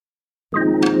And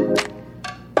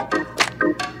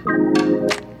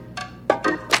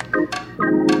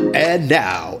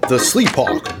now, the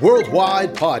Sleephawk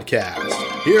Worldwide Podcast.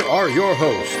 Here are your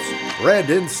hosts,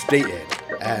 Brandon Staten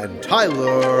and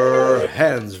Tyler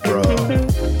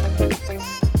Hansbrough.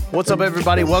 What's up,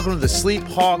 everybody? Welcome to the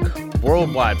Sleephawk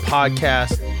Worldwide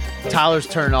Podcast. Tyler's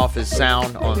turning off his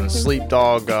sound on the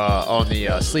Sleepdog, on the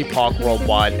Sleephawk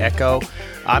Worldwide Echo.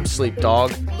 I'm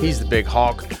Sleepdog. He's the Big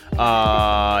Hawk.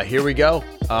 Here we go.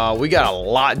 We got a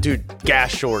lot, dude.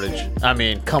 Gas shortage. I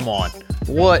mean, come on.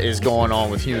 What is going on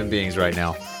with human beings right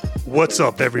now? What's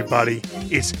up, everybody?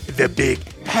 It's the Big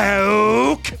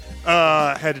Hawk.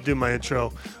 Had to do my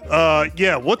intro.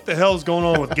 Yeah, what the hell is going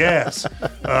on with gas?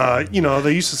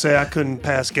 They used to say I couldn't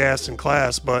pass gas in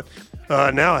class, but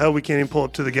now, hell, we can't even pull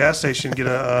up to the gas station and get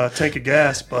a tank of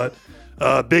gas. But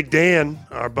Big Dan,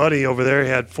 our buddy over there, he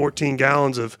had 14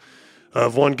 gallons of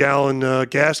 1 gallon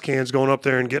gas cans going up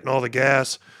there and getting all the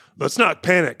gas. Let's not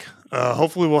panic.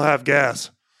 Hopefully we'll have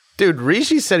gas. Dude,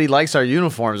 Rishi said he likes our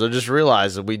uniforms. I just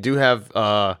realized that we do have,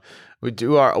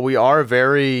 we are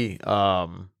very,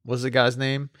 what's the guy's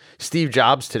name? Steve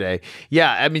Jobs today.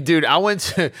 Yeah, I mean, dude,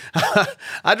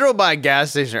 I drove by a gas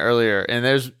station earlier and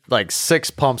there's like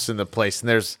 6 pumps in the place and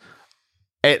there's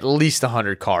at least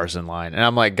 100 cars in line. And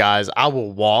I'm like, guys, I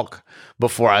will walk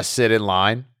before I sit in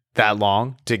line that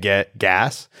long to get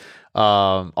gas.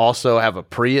 Also have a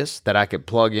Prius that I could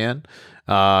plug in.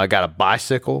 I got a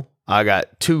bicycle. I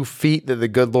got 2 feet that the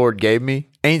good Lord gave me.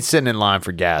 Ain't sitting in line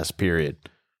for gas, period.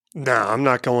 Nah, I'm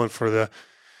not going for the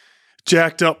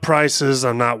jacked up prices.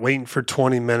 I'm not waiting for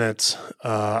 20 minutes.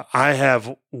 I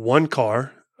have 1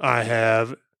 car. I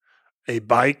have a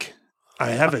bike.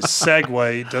 I have a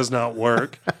Segway. It does not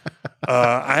work.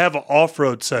 I have an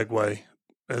off-road Segway.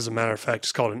 As a matter of fact,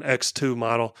 it's called an X2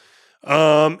 model.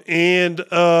 And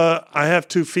I have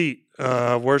 2 feet.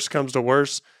 Worst comes to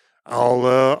worst,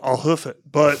 I'll hoof it.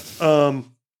 But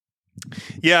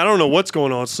yeah, I don't know what's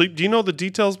going on. Sleep, do you know the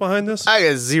details behind this? I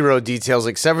got 0 details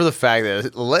except for the fact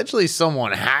that allegedly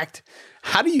someone hacked.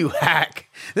 How do you hack?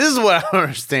 This is what I don't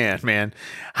understand, man.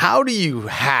 How do you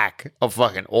hack a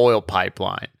fucking oil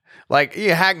pipeline? Like,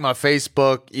 you hack my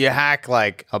Facebook, you hack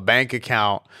like a bank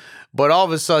account, but all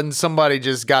of a sudden somebody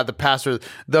just got the password.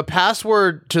 The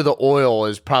password to the oil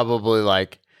is probably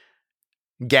like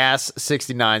gas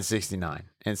 6969.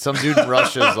 And some dude in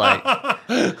Russia is like,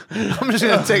 I'm just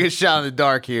going to take a shot in the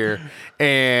dark here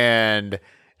and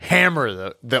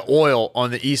hammer the oil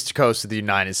on the east coast of the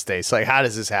United States. Like, how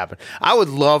does this happen? I would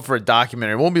love for a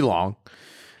documentary. It won't be long.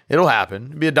 It'll happen.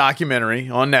 It'll be a documentary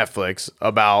on Netflix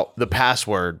about the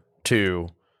password to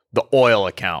the oil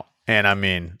account. And I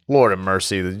mean, Lord have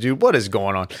mercy, dude, what is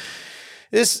going on?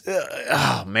 This,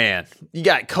 oh man, you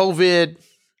got COVID.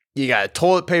 You got a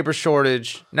toilet paper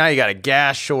shortage. Now you got a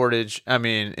gas shortage. I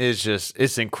mean,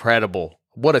 it's incredible.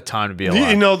 What a time to be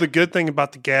alive. You know, the good thing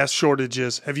about the gas shortage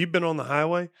is, have you been on the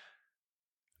highway?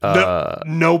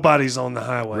 Nobody's on the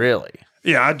highway. Really?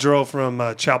 Yeah, I drove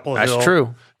from Chapel Hill That's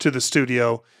true. to the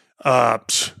studio. Do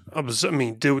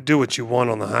what you want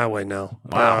on the highway now.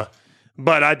 Wow.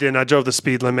 But I didn't. I drove the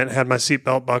speed limit, had my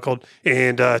seatbelt buckled,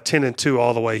 and 10 and 2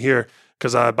 all the way here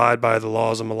because I abide by the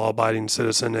laws. I'm a law-abiding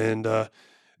citizen, and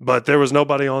but there was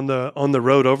nobody on the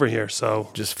road over here,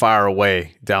 so just fire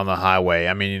away down the highway.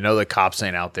 I mean, you know the cops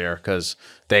ain't out there because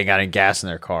they ain't got any gas in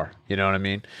their car. You know what I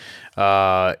mean?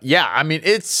 Yeah, I mean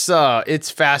it's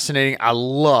fascinating. I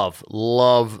love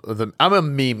I'm a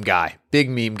meme guy, big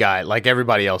meme guy, like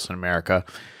everybody else in America.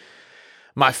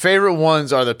 My favorite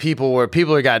ones are the people where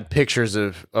people have got pictures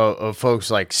of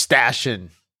folks like stashing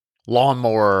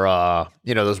lawnmower,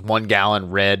 those 1 gallon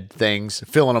red things,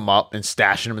 filling them up and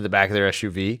stashing them in the back of their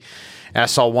SUV. And I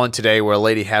saw one today where a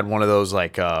lady had one of those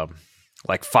like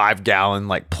 5 gallon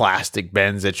like plastic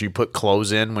bins that you put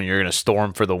clothes in when you're going to store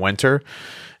them for the winter,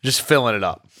 just filling it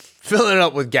up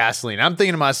with gasoline. I'm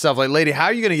thinking to myself, like, lady, how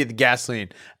are you going to get the gasoline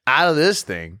out of this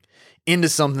thing into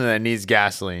something that needs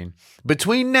gasoline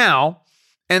between now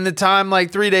and the time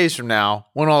like 3 days from now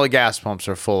when all the gas pumps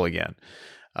are full again?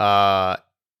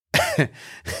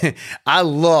 I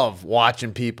love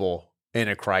watching people in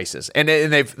a crisis, and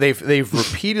they've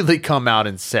repeatedly come out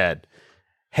and said,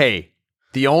 "Hey,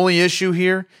 the only issue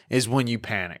here is when you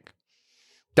panic.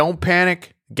 Don't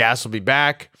panic. Gas will be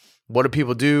back." What do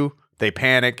people do? They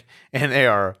panic, and they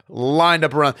are lined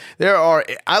up around.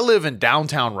 I live in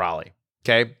downtown Raleigh.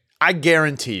 Okay, I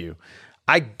guarantee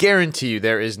you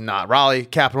there is not Raleigh,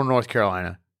 capital North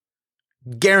Carolina.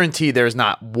 Guarantee there is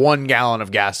not 1 gallon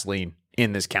of gasoline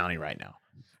in this county right now.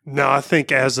 No, I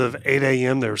think as of 8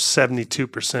 a.m., there was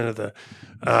 72% of the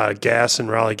gas in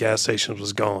Raleigh gas stations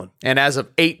was gone. And as of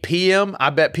 8 p.m., I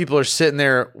bet people are sitting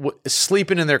there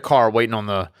sleeping in their car waiting on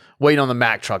the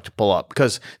Mack truck to pull up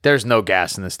because there's no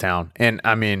gas in this town. And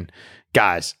I mean,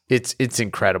 guys, it's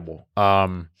incredible. I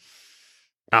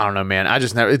don't know, man. I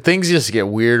just never things just get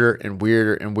weirder and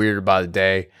weirder and weirder by the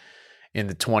day in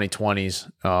the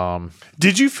 2020s.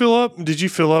 Did you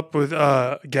fill up with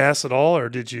gas at all, or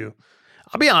did you?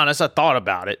 I'll be honest, I thought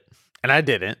about it and I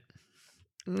didn't.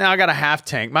 Now I got a half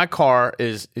tank. My car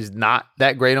is not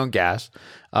that great on gas.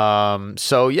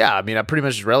 So yeah, I mean, I pretty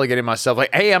much just relegated myself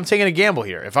like, hey, I'm taking a gamble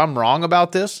here. If I'm wrong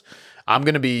about this, I'm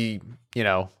going to be,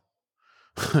 I'm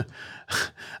going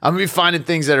to be finding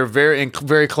things that are in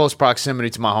very close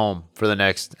proximity to my home for the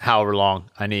next however long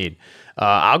I need.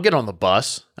 I'll get on the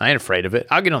bus. I ain't afraid of it.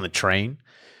 I'll get on the train.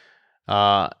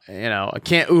 I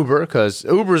can't Uber because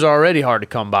Uber's already hard to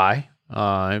come by.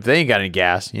 If they ain't got any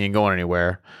gas, you ain't going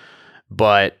anywhere.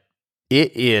 But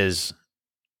it is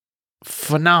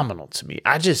phenomenal to me.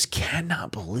 I just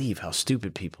cannot believe how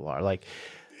stupid people are. Like,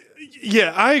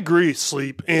 yeah, I agree,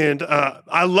 Sleep. And I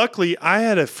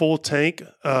had a full tank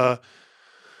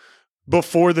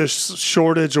before this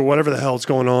shortage or whatever the hell's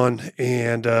going on.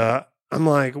 And I'm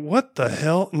like, what the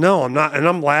hell? No, I'm not. And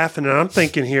I'm laughing and I'm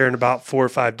thinking here in about 4 or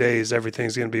 5 days,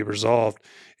 everything's going to be resolved.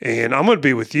 And I'm going to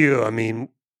be with you. I mean,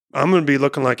 I'm going to be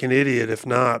looking like an idiot if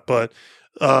not. But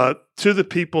to the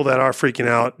people that are freaking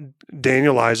out,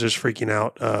 Daniel Iser's freaking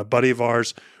out. Buddy of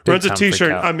ours runs a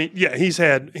t-shirt. I mean, yeah, he's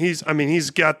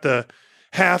got the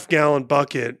half-gallon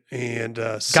bucket and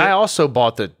guy also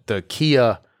bought the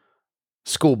Kia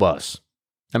school bus.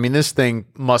 I mean, this thing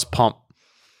must pump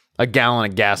a gallon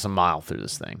of gas a mile through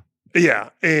this thing. Yeah,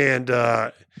 and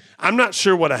I'm not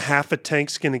sure what a half a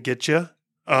tank's going to get you.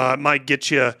 It might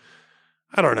get you,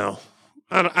 I don't know.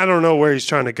 I don't know where he's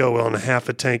trying to go on a half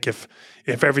a tank if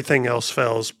everything else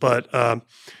fails. But I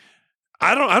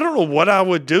don't know what I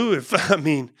would do if,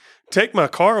 take my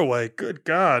car away. Good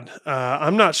God.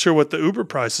 I'm not sure what the Uber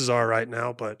prices are right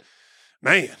now, but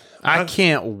man. I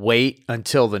can't wait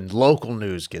until the local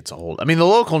news gets a hold. I mean, the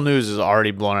local news is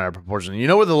already blown out of proportion. You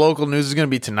know where the local news is going to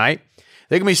be tonight?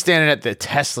 They're going to be standing at the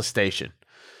Tesla station,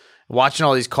 watching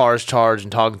all these cars charge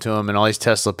and talking to them, and all these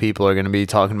Tesla people are going to be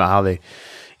talking about how they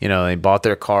bought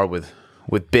their car with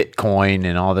Bitcoin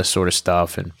and all this sort of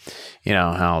stuff, and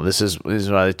how this is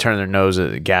why they turn their nose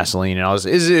at the gasoline and all this.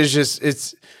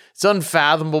 It's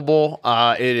unfathomable.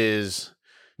 It is,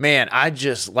 man.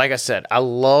 Like I said, I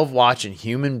love watching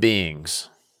human beings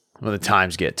when the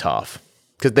times get tough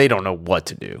because they don't know what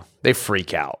to do. They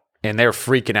freak out, and they're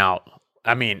freaking out.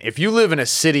 I mean, if you live in a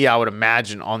city, I would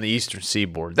imagine on the Eastern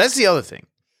Seaboard. That's the other thing,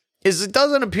 is it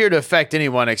doesn't appear to affect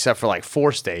anyone except for like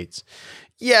 4 states.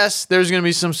 Yes, there's going to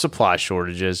be some supply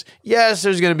shortages. Yes,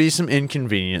 there's going to be some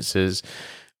inconveniences.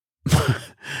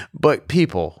 But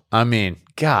people, I mean,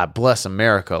 God bless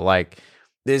America. Like,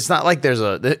 it's not like there's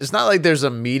a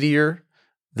meteor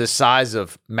the size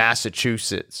of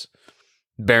Massachusetts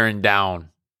bearing down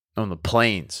on the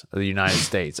plains of the United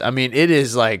States. I mean, it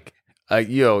is like, there's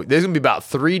going to be about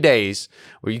 3 days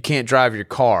where you can't drive your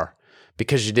car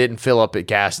because you didn't fill up a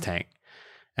gas tank.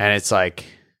 And it's like,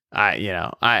 there's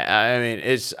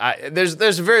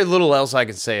very little else I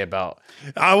can say about.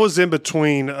 I was in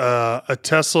between a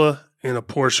Tesla and a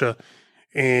Porsche,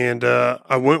 and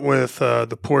I went with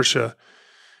the Porsche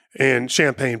and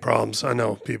champagne problems. I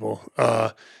know people.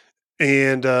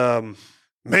 Tesla's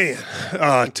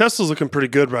looking pretty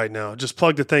good right now. Just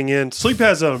plug the thing in. Sleep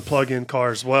has a plug-in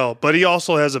car as well, but he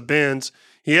also has a Benz.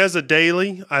 He has a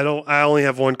daily. I only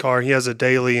have one car. He has a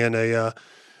daily and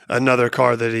another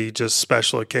car that he just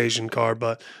special occasion car.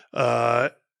 But I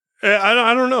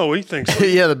don't know. What do you think?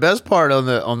 Yeah, the best part on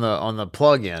the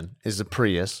plug-in is the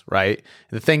Prius, right?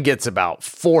 The thing gets about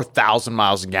 4,000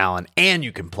 miles a gallon, and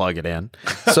you can plug it in.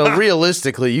 So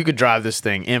realistically, you could drive this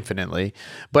thing infinitely.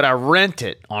 But I rent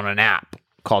it on an app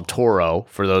called Toro,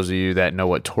 for those of you that know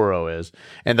what Toro is.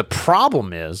 And the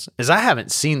problem is I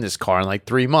haven't seen this car in like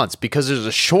 3 months because there's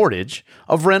a shortage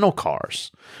of rental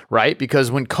cars, right?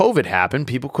 Because when COVID happened,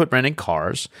 people quit renting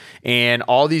cars, and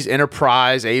all these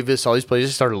Enterprise, Avis, all these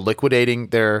places started liquidating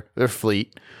their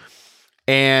fleet.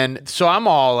 And so I'm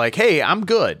all like, hey, I'm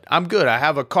good. I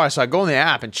have a car. So I go in the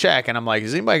app and check, and I'm like,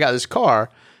 has anybody got this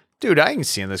car? Dude, I ain't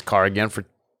seeing this car again for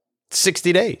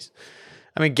 60 days.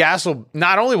 I mean,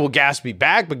 not only will gas be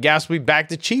back, but gas will be back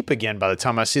to cheap again by the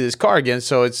time I see this car again.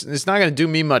 So it's not going to do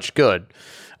me much good.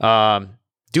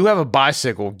 Do have a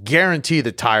bicycle. Guarantee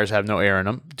the tires have no air in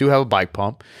them. Do have a bike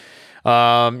pump.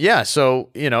 So,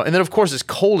 and then of course it's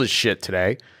cold as shit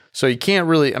today. So you can't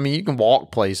really, you can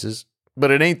walk places,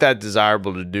 but it ain't that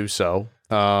desirable to do so.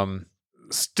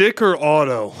 Stick or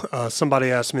auto?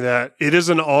 Somebody asked me that. It is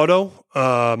an auto.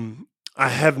 I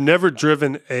have never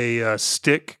driven a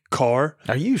stick car.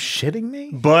 Are you shitting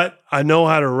me? But I know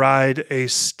how to ride a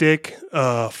stick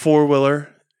four-wheeler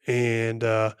and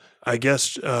I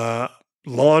guess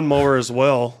lawnmower as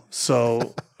well.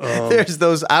 So there's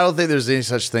those. I don't think there's any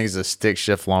such thing as a stick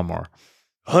shift lawnmower.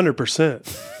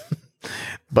 100%.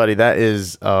 Buddy, that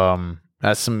is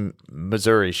that's some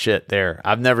Missouri shit there.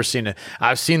 I've never seen it.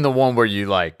 I've seen the one where you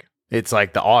like it's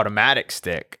like the automatic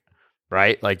stick,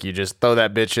 right? Like you just throw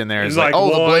that bitch in there. It's like, oh,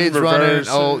 the blade's running.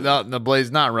 Oh, no, the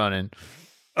blade's not running.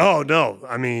 Oh no,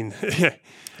 I mean,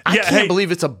 I can't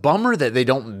believe it's a bummer that they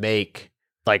don't make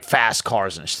like fast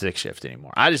cars in a stick shift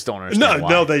anymore. I just don't understand.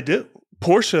 No, they do.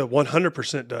 Porsche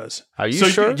 100% does. Are you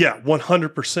sure? Yeah,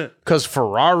 100%. Because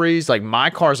Ferraris, like my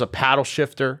car's a paddle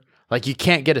shifter. Like you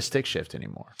can't get a stick shift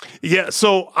anymore. Yeah,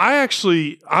 so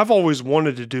I've always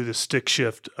wanted to do the stick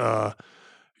shift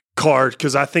car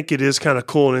because I think it is kind of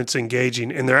cool and it's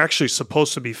engaging, and they're actually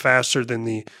supposed to be faster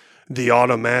than the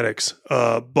automatics.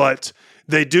 But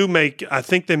they do make, I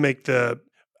think they make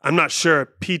I'm not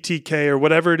sure, PTK or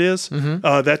whatever it is.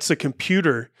 Mm-hmm. That's a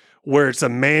computer where it's a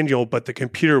manual, but the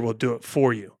computer will do it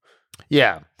for you.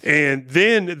 Yeah. And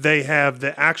then they have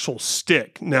the actual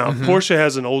stick. Now, Porsche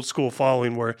has an old school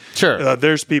following where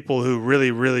there's people who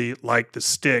really, really like the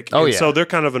stick. Oh, and yeah. So they're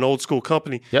kind of an old school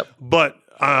company. Yep. But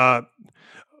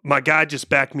my guy just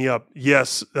backed me up.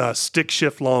 Yes, stick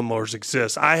shift lawnmowers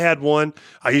exist. I had one.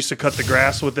 I used to cut the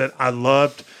grass with it. I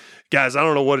loved. Guys, I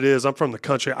don't know what it is. I'm from the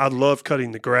country. I love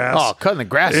cutting the grass. Oh, cutting the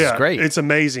grass is great. It's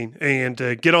amazing. And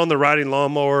get on the riding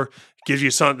lawnmower, gives you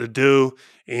something to do,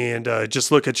 and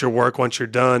just look at your work once you're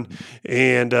done.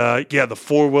 And the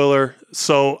four-wheeler.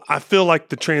 So I feel like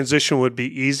the transition would be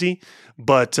easy,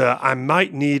 but I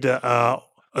might need an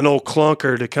old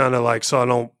clunker to kind of like, so I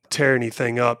don't tear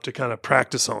anything up to kind of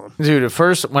practice on. Dude, at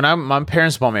first, when my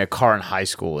parents bought me a car in high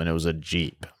school, and it was a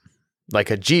Jeep, like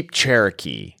a Jeep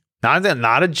Cherokee.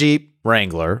 Not a Jeep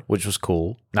Wrangler, which was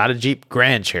cool. Not a Jeep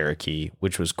Grand Cherokee,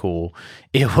 which was cool.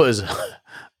 It was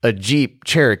a Jeep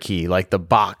Cherokee, like the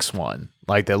box one,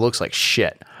 like that looks like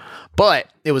shit.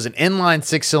 But it was an inline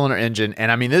 6-cylinder engine,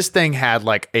 and I mean, this thing had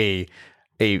like a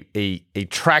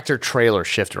tractor trailer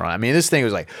shifter on it. I mean, this thing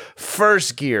was like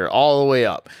first gear all the way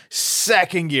up,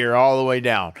 second gear all the way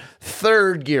down,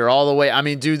 third gear all the way. I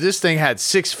mean, dude, this thing had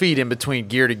 6 feet in between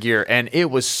gear to gear, and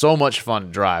it was so much fun to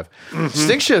drive.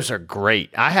 Stick shifts are great.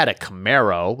 I had a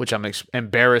Camaro, which I'm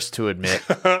embarrassed to admit,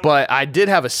 but I did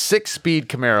have a 6-speed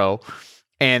Camaro,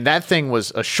 and that thing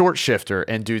was a short shifter,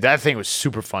 and dude, that thing was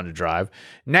super fun to drive.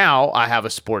 Now I have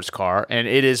a sports car, and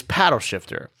it is paddle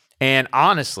shifter. And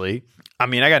honestly, I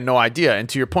mean, I got no idea. And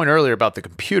to your point earlier about the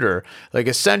computer, like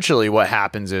essentially what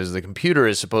happens is the computer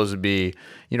is supposed to be,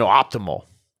 optimal,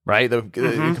 right? The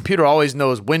computer always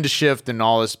knows when to shift and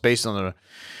all this based on the,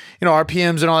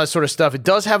 RPMs and all that sort of stuff. It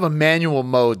does have a manual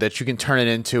mode that you can turn it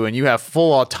into, and you have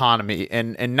full autonomy.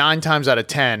 And 9 times out of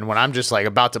 10, when I'm just like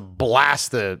about to blast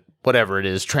the whatever it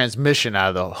is, transmission out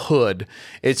of the hood,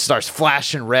 it starts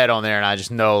flashing red on there, and I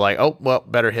just know like, oh, well,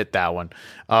 better hit that one.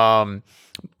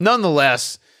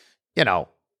 Nonetheless,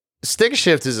 stick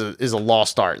shift is a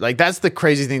lost art. Like that's the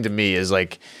crazy thing to me is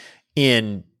like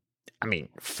in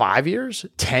 5 years,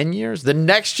 10 years, the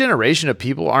next generation of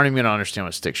people aren't even going to understand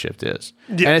what stick shift is.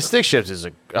 Yeah. And a stick shift is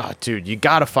dude, you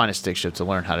got to find a stick shift to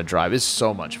learn how to drive. It's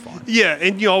so much fun. Yeah,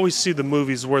 and you always see the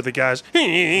movies where the guys,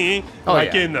 in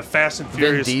the Fast and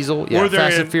Furious. Vin Diesel, yeah,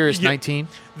 Fast and Furious 19.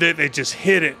 They just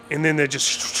hit it, and then they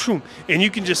just, and you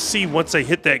can just see once they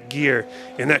hit that gear,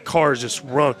 and that car is just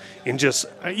run, and just,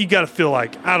 you got to feel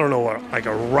like, I don't know, like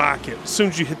a rocket. As soon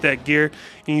as you hit that gear,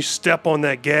 and you step on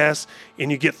that gas,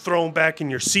 and you get thrown back in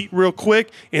your seat real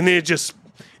quick, and then it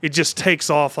just takes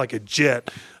off like a jet.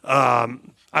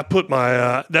 I put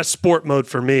my, that's sport mode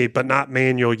for me, but not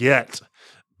manual yet.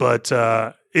 But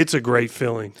it's a great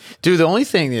feeling. Dude, the only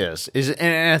thing is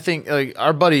and I think like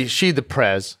our buddy She the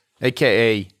Prez,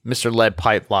 a.k.a. Mr. Lead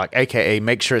Pipe Lock, a.k.a.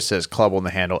 make sure it says club on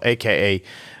the handle, a.k.a.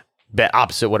 bet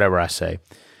opposite whatever I say.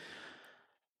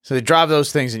 So they drive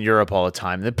those things in Europe all the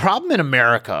time. The problem in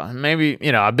America, maybe,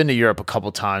 I've been to Europe a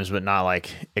couple times, but not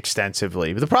like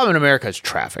extensively. But the problem in America is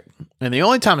traffic. And the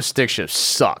only time a stick shift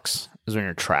sucks is when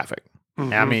you're in traffic.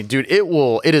 Mm-hmm. I mean, dude,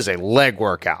 it is a leg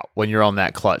workout when you're on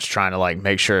that clutch trying to like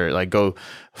make sure like go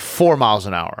 4 miles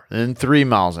an hour, and then 3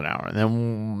 miles an hour, and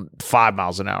then 5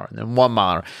 miles an hour, and then 1 mile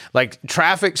an hour. Like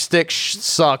traffic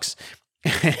sucks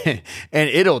and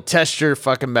it'll test your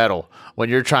fucking metal when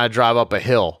you're trying to drive up a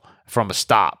hill from a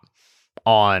stop.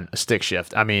 on a stick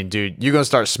shift. I mean, dude, you're going to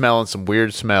start smelling some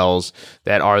weird smells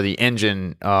that are the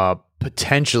engine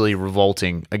potentially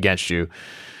revolting against you.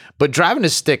 But driving a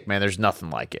stick, man, there's nothing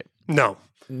like it. No.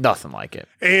 Nothing like it.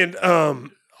 And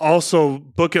also,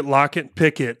 Book It, Lock It,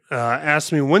 Pick It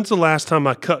asked me, when's the last time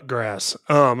I cut grass?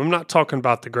 I'm not talking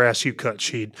about the grass you cut,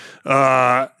 Sheed.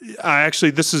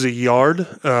 This is a yard.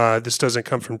 This doesn't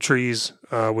come from trees,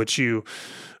 which you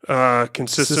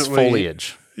consistently... This is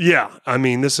foliage. Yeah. I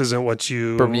mean, this isn't what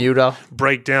you... Bermuda.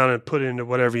 Break down and put into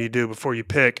whatever you do before you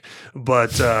pick.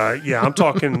 But, yeah, I'm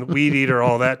talking weed eater,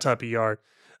 all that type of yard.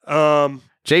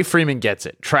 Jay Freeman gets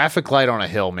it. Traffic light on a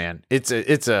hill, man. It's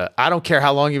a. I don't care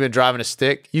how long you've been driving a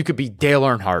stick. You could be Dale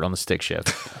Earnhardt on the stick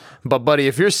shift. But, buddy,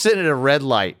 if you're sitting at a red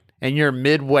light and you're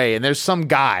midway and there's some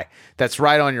guy that's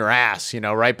right on your ass,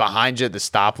 right behind you at the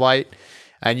stoplight,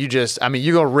 and you're going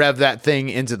to rev that thing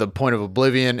into the point of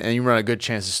oblivion and you run a good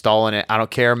chance of stalling it. I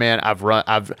don't care, man.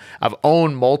 I've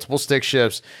owned multiple stick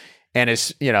shifts, and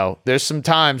it's, there's some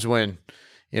times when,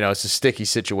 it's a sticky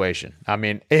situation. I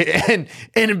mean, and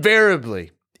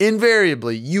invariably,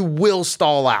 you will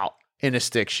stall out in a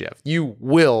stick shift. You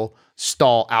will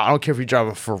stall out. I don't care if you drive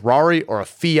a Ferrari or a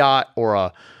Fiat or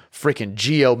a freaking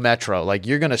Geo Metro. Like,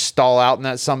 you're going to stall out in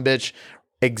that sumbitch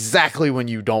exactly when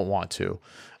you don't want to.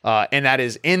 And that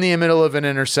is in the middle of an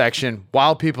intersection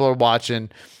while people are watching.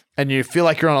 And you feel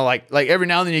like you're on a, like every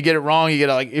now and then you get it wrong.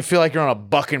 You feel like you're on a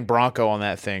bucking Bronco on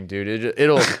that thing, dude.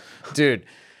 It'll, dude.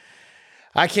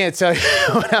 I can't tell you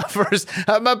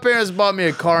when my parents bought me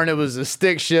a car and it was a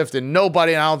stick shift, and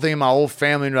nobody, and I don't think my whole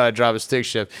family knew how to drive a stick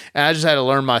shift. And I just had to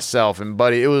learn myself. And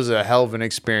buddy, it was a hell of an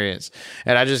experience.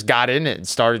 And I just got in it and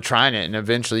started trying it. And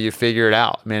eventually you figure it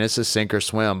out. Man, it's a sink or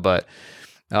swim. But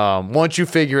once you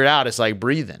figure it out, it's like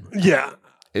breathing. Yeah.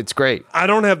 It's great. I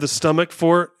don't have the stomach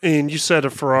for it. And you said a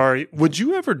Ferrari. Would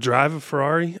you ever drive a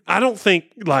Ferrari? I don't think,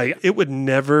 it would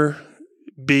never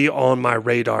be on my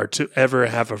radar to ever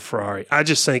have a Ferrari. I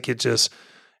just think it's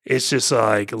just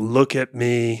like, look at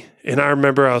me. And I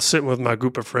remember I was sitting with my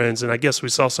group of friends, and I guess we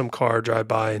saw some car drive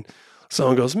by, and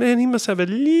someone goes, man, he must have a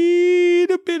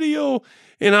little video.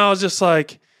 And I was just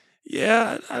like,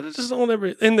 yeah, I just don't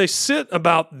ever. And they sit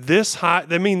about this high.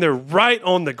 I mean, they're right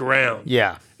on the ground.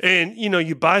 Yeah. And,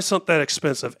 you buy something that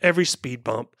expensive, every speed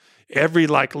bump, every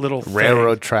little thing.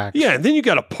 Railroad track. Yeah, and then you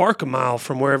got to park a mile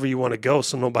from wherever you want to go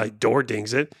so nobody door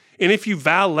dings it. And if you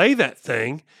valet that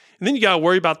thing, and then you got to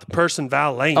worry about the person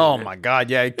valeting. Oh it. My God,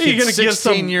 yeah, You're gonna kid's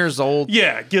 16 years old.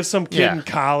 Yeah, give some kid in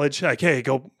college, like, hey,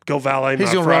 go valet.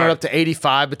 He's gonna run it up to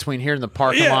 85 between here and the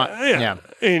parking lot. Yeah,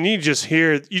 and you just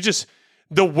hear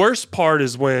the worst part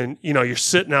is when you're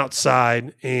sitting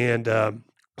outside, and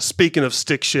speaking of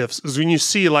stick shifts, is when you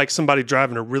see somebody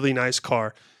driving a really nice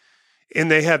car, and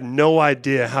they have no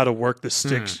idea how to work the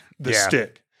stick.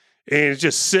 Stick. And it's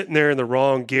just sitting there in the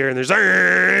wrong gear, and there's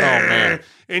man.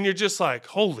 And you're just like,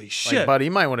 holy shit. Buddy,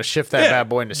 you might want to shift that bad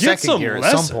boy into second gear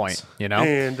at some point,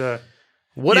 And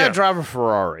would I drive a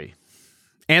Ferrari?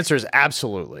 Answer is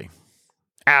absolutely.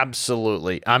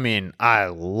 Absolutely. I mean, I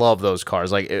love those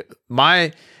cars.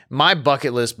 My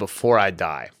bucket list before I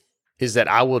die is that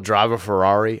I will drive a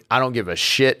Ferrari. I don't give a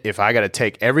shit if I got to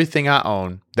take everything I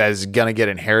own that is going to get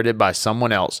inherited by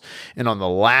someone else. And on the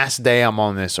last day I'm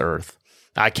on this earth,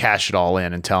 I cash it all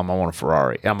in and tell them I want a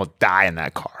Ferrari. And I'm going to die in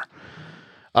that car.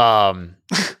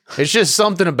 It's just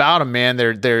something about them, man.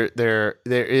 There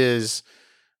is,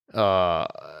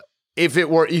 if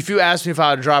you asked me if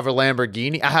I would drive a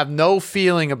Lamborghini, I have no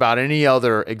feeling about any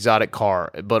other exotic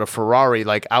car, but a Ferrari.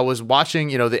 I was watching,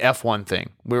 the F1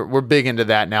 thing. We're big into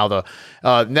that now. The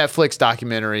Netflix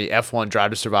documentary F1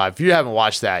 Drive to Survive. If you haven't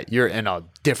watched that, you're in a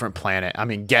different planet. I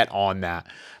mean, get on that.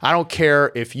 I don't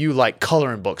care if you like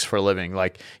coloring books for a living.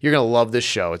 You're gonna love this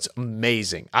show. It's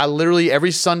amazing. I literally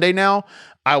every Sunday now,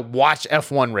 I watch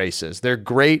F1 races. They're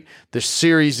great. The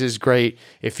series is great.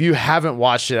 If you haven't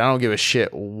watched it, I don't give a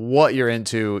shit what you're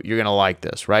into. You're going to like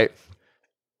this, right?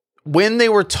 When they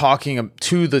were talking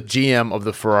to the GM of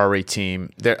the Ferrari team,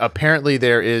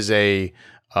 there is a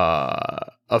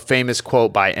famous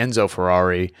quote by Enzo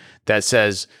Ferrari that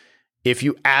says, if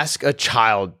you ask a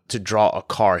child to draw a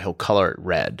car, he'll color it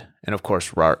red. And of course,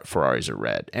 Ferraris are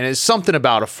red. And it's something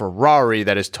about a Ferrari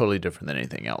that is totally different than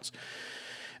anything else.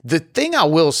 The thing I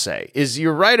will say is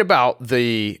you're right about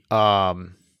the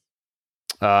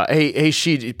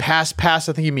she pass. I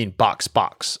think you mean box.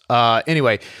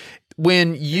 Anyway,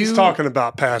 when he's talking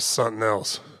about pass something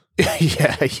else.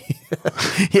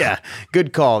 yeah,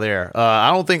 good call there.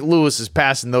 I don't think Lewis is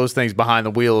passing those things behind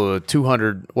the wheel of a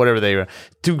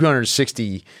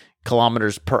 260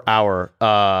 kilometers per hour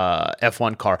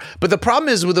F1 car. But the problem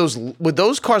is with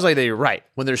those cars like that, you're right.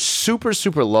 When they're super,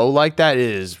 super low like that, it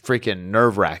is freaking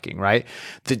nerve-wracking, right?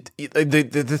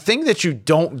 The thing that you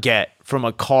don't get from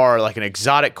a car, like an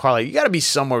exotic car, like you got to be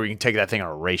somewhere where you can take that thing on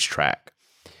a racetrack.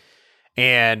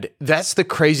 And that's the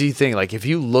crazy thing. Like if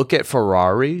you look at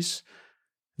Ferraris,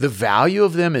 the value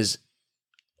of them is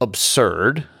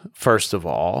absurd, first of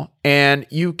all. And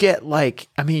you get like,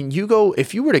 I mean,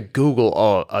 if you were to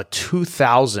Google a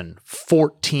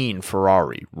 2014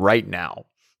 Ferrari right now,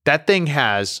 that thing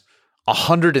has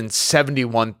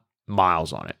 171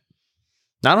 miles on it.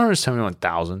 Not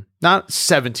 171,000, not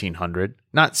 1,700,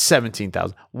 not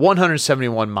 17,000,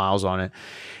 171 miles on it.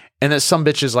 And that some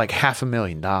bitch is like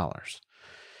 $500,000.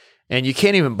 And you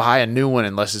can't even buy a new one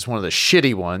unless it's one of the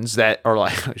shitty ones that are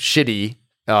like shitty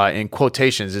in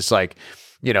quotations. It's like,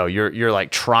 you know, you're like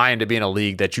trying to be in a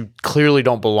league that you clearly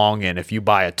don't belong in if you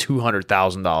buy a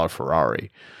 $200,000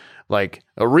 Ferrari. Like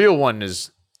a real one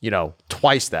is, you know,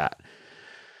 twice that.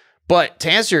 But to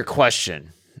answer your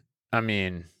question, I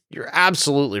mean, you're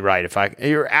absolutely right.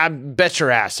 Bet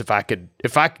your ass if I could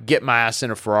get my ass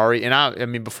in a Ferrari, and I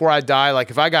mean, before I die, like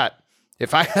if I got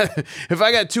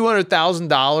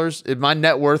 $200,000, if my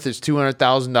net worth is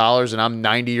 $200,000 and I'm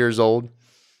 90 years old,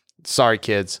 sorry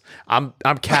kids, I'm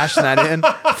cashing that in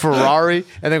Ferrari,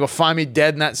 and then go find me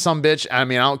dead in that sumbitch. I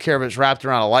mean, I don't care if it's wrapped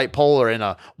around a light pole or in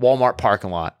a Walmart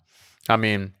parking lot. I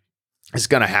mean, it's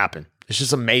gonna happen. It's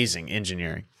just amazing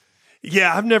engineering.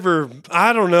 Yeah, I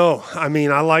don't know. I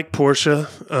mean, I like Porsche,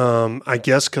 I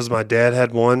guess because my dad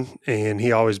had one and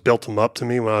he always built them up to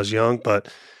me when I was young, but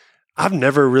I've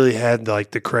never really had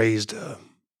like the craze to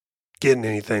getting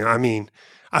anything. I mean,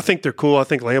 I think they're cool. I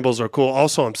think Lambos are cool.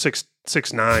 Also, I'm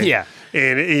 6'9". Yeah.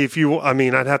 And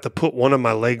I'd have to put one of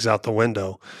my legs out the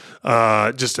window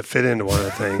just to fit into one of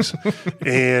the things.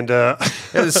 And you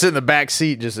have to sit in the back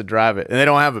seat just to drive it. And they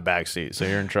don't have a back seat, so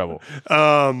you're in trouble.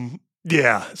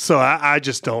 Yeah, so I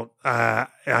just don't.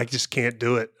 I just can't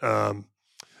do it.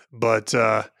 But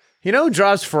you know who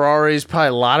drives Ferraris? Probably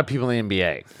a lot of people in the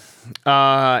NBA.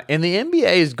 And the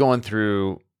NBA is going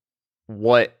through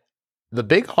what the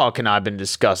Big Hawk and I have been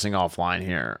discussing offline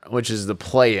here, which is the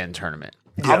play-in tournament.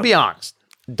 Yeah. I'll be honest.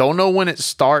 Don't know when it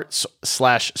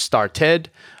starts/started.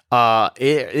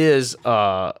 It is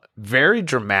very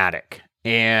dramatic,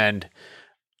 and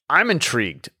I'm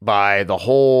intrigued by the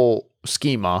whole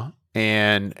schema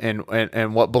and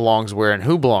what belongs where and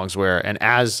who belongs where. And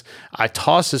as I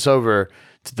toss this over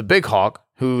to the Big Hawk,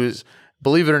 who is,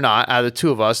 believe it or not, out of the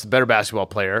two of us, the better basketball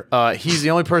player, he's the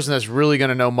only person that's really going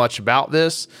to know much about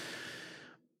this.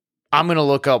 I'm going to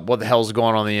look up what the hell's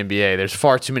going on in the NBA. There's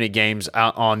far too many games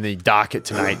out on the docket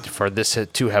tonight for this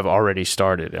to have already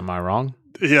started. Am I wrong?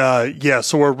 Yeah.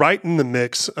 So we're right in the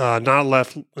mix. Not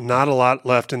a lot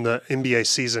left in the NBA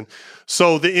season.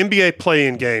 So the NBA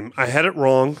play-in game, I had it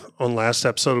wrong on last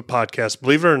episode of the podcast,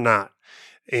 believe it or not.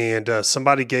 And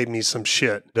somebody gave me some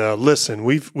shit. Listen,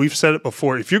 we've said it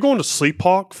before. If you're going to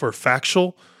Sleephawk for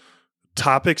factual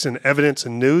topics and evidence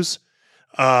and news,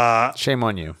 shame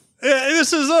on you.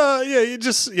 This is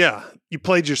you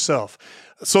played yourself.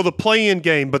 So the play-in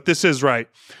game, but this is right.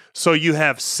 So you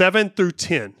have 7 through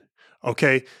 10.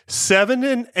 Okay, 7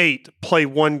 and 8 play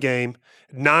one game.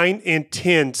 9 and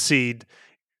 10 seed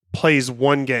plays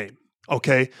one game.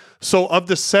 Okay, so of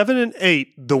the 7 and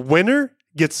 8, the winner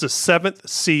gets the 7th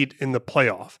seed in the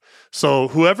playoff. So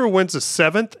whoever wins the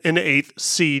 7th and 8th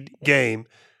seed game,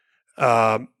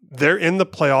 they're in the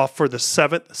playoff for the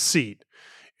 7th seed.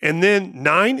 And then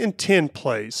 9 and 10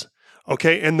 plays.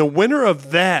 Okay, and the winner of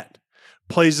that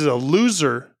plays as a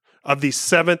loser of the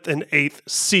 7th and 8th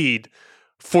seed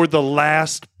for the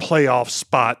last playoff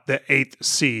spot, the 8th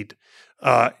seed,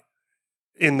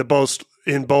 in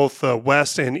both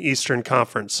West and Eastern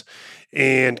Conference.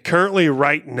 And currently,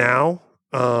 right now,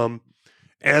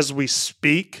 as we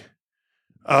speak,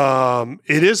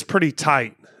 it is pretty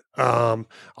tight. I'll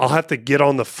have to get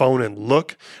on the phone and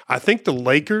look. I think the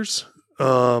Lakers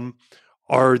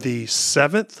are the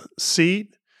 7th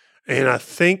seed, and I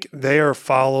think they are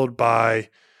followed by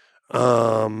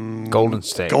Golden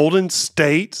State. Golden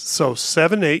State. So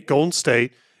 7-8 Golden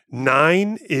State.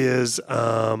 9 is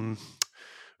who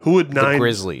would 9? The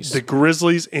Grizzlies. The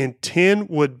Grizzlies, and 10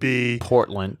 would be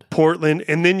Portland.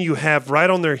 And then you have right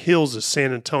on their heels is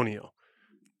San Antonio.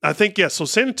 I think So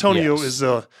San Antonio is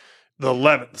the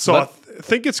 11th. So I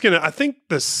think it's gonna. I think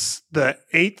the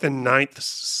 8th and 9th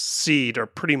seed are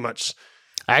pretty much.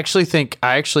 I actually think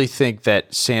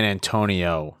that San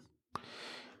Antonio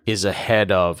is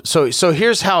ahead of. So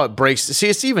here's how it breaks. See,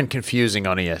 it's even confusing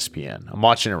on ESPN. I'm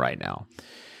watching it right now.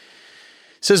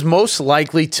 says most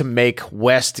likely to make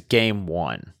West game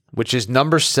 1, which is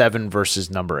number 7 versus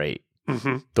number 8.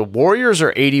 Mm-hmm. The Warriors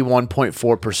are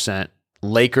 81.4%,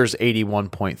 Lakers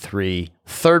 81.3%.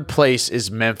 Third place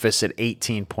is Memphis at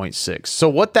 18.6%. So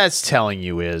what that's telling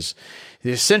you is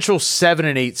the essential 7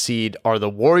 and 8 seed are the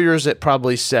Warriors at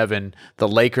probably 7, the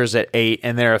Lakers at 8,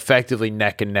 and they're effectively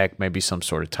neck and neck, maybe some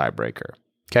sort of tiebreaker.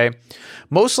 Okay.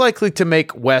 Most likely to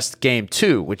make West game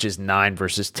 2, which is 9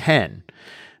 versus 10.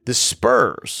 The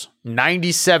Spurs,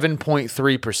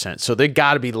 97.3%. So they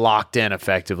got to be locked in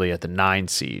effectively at the 9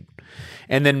 seed.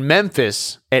 And then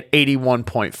Memphis at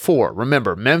 81.4.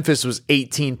 Remember, Memphis was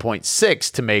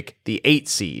 18.6 to make the 8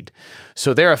 seed.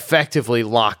 So they're effectively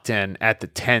locked in at the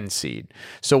 10 seed.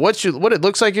 So what it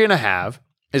looks like you're going to have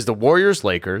is the Warriors,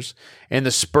 Lakers, and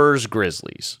the Spurs,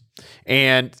 Grizzlies.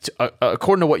 And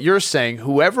according to what you're saying,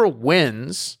 whoever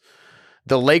wins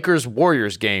the Lakers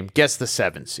Warriors game gets the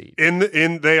 7th seed.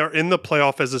 They are in the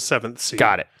playoff as a 7th seed.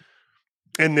 Got it.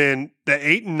 And then the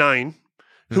 8 and 9,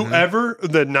 whoever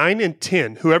the 9 and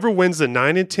 10, whoever wins the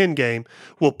 9 and 10 game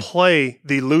will play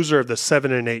the loser of the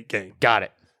 7 and 8 game. Got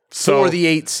it. So for the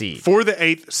 8th seed. For the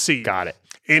 8th seed. Got it.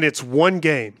 And it's one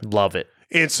game. Love it.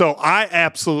 And so I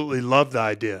absolutely love the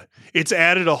idea. It's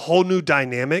added a whole new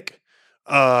dynamic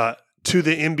to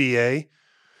the NBA,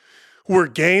 where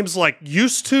games like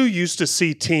used to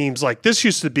see teams like this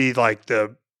used to be like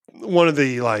one of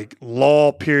the like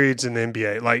lull periods in the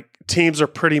NBA. Like teams are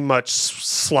pretty much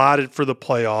slotted for the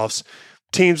playoffs.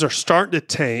 Teams are starting to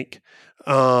tank,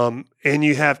 and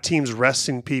you have teams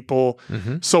resting people.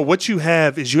 Mm-hmm. So what you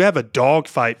have is you have a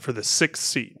dogfight for the 6th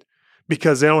seed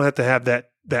because they don't have to have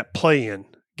that play-in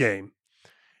game.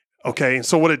 Okay, and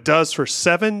so what it does for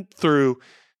 7 through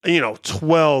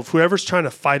 12, whoever's trying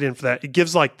to fight in for that, it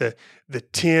gives like the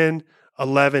 10,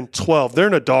 11, 12. They're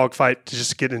in a dogfight to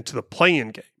just get into the play-in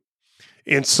game.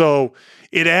 And so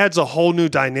it adds a whole new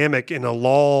dynamic in a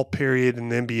lull period in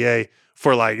the NBA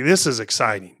for like, this is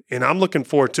exciting. And I'm looking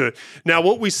forward to it. Now,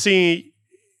 what we see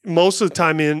most of the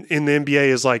time in the NBA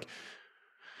is like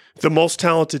the most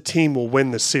talented team will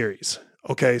win the series.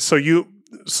 Okay, so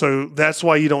that's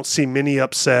why you don't see many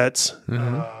upsets.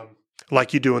 Mm-hmm.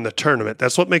 Like you do in the tournament.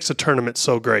 That's what makes a tournament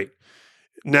so great.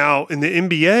 Now, in the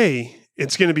NBA,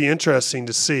 it's going to be interesting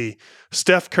to see.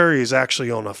 Steph Curry is actually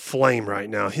on a flame right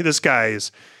now. He's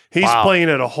playing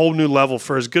at a whole new level.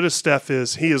 For as good as Steph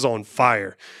is, he is on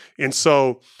fire. And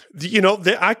so,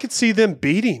 I could see them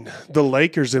beating the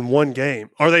Lakers in one game.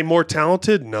 Are they more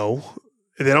talented? No.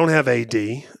 They don't have AD.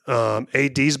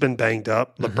 AD's been banged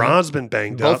up. LeBron's been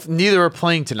banged up. Neither are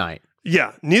playing tonight.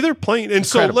 Yeah, neither playing. And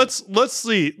Incredible. So let's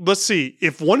see.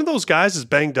 If one of those guys is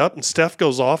banged up and Steph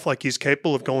goes off like he's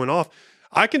capable of going off,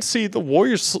 I can see the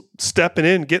Warriors stepping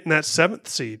in, getting that 7th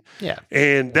seed. Yeah.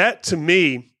 And that, to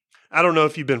me, I don't know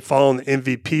if you've been following the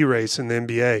MVP race in the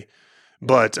NBA,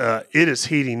 but it is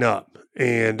heating up.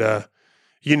 And,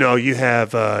 you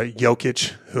have Jokic,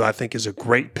 who I think is a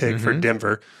great pick for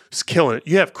Denver. He's killing it.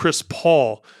 You have Chris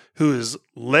Paul, who has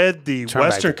led the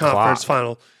Western Conference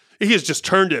final. He has just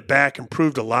turned it back and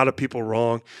proved a lot of people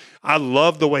wrong. I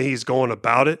love the way he's going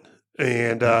about it.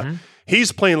 And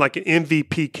he's playing like an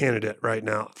MVP candidate right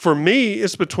now. For me,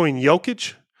 it's between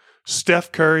Jokic,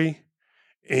 Steph Curry,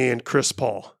 and Chris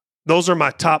Paul. Those are my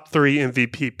top 3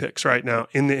 MVP picks right now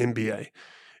in the NBA.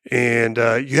 And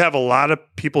you have a lot of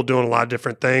people doing a lot of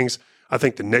different things. I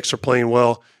think the Knicks are playing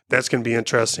well. That's going to be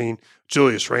interesting.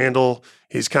 Julius Randle,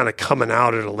 he's kind of coming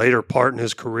out at a later part in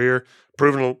his career,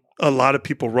 proving a lot of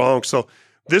people wrong. So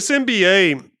this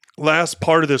NBA last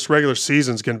part of this regular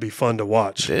season is going to be fun to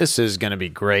watch. This is going to be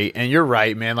great. And you're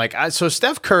right, man. So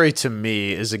Steph Curry to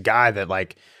me is a guy that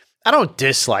I don't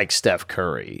dislike Steph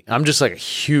Curry. I'm just like a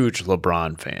huge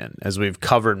LeBron fan. As we've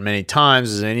covered many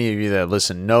times, as any of you that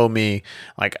listen know me,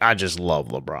 I just love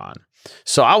LeBron.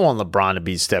 So I want LeBron to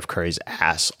beat Steph Curry's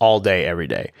ass all day, every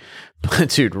day. But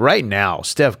dude, right now,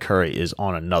 Steph Curry is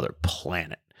on another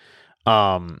planet.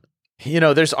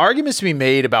 There's arguments to be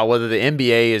made about whether the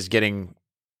NBA is getting,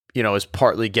 is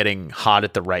partly getting hot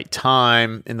at the right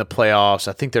time in the playoffs.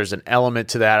 I think there's an element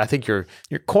to that. I think your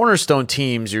cornerstone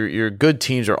teams, your good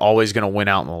teams are always going to win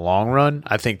out in the long run.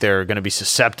 I think they're going to be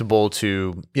susceptible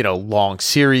to, long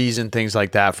series and things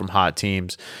like that from hot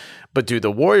teams. But dude,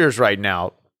 the Warriors right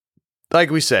now, like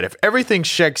we said, if everything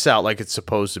shakes out like it's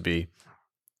supposed to be,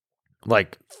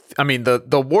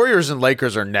 the Warriors and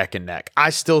Lakers are neck and neck. I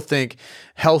still think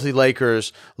healthy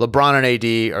Lakers, LeBron and AD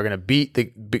are going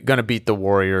to beat the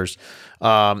Warriors.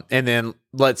 And then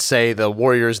let's say the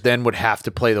Warriors then would have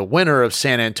to play the winner of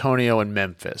San Antonio and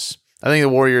Memphis. I think the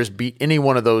Warriors beat any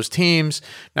one of those teams.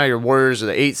 Now your Warriors are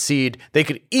the 8th seed. They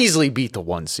could easily beat the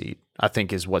 1 seed. I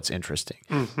think is what's interesting.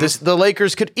 The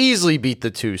Lakers could easily beat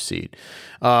the 2 seed.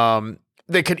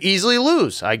 They could easily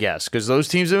lose, I guess, because those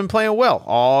teams have been playing well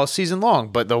all season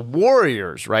long. But the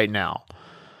Warriors right now,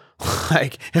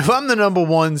 like, if I'm the number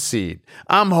 1 seed,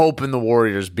 I'm hoping the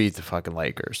Warriors beat the fucking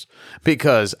Lakers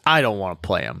because I don't want to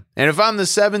play them. And if I'm the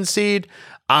 7 seed,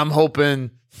 I'm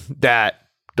hoping that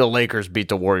the Lakers beat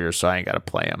the Warriors so I ain't got to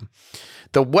play them.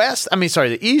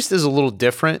 The East is a little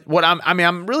different.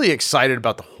 I'm really excited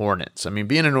about the Hornets. I mean,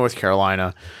 being in North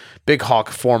Carolina, big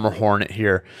Hawk, former Hornet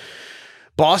here.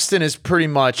 Boston is pretty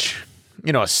much,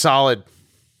 got a solid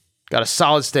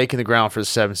stake in the ground for the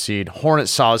 7 seed.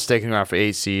 Hornets solid stake in the ground for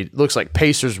 8 seed. Looks like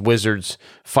Pacers, Wizards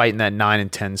fighting that 9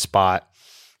 and 10 spot.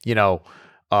 The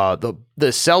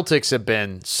Celtics have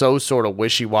been so sort of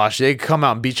wishy-washy. They could come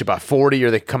out and beat you by 40, or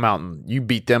they could come out and you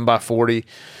beat them by 40.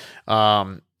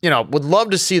 Would love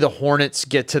to see the Hornets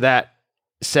get to that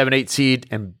 7-8 seed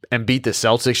and beat the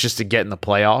Celtics just to get in the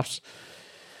playoffs.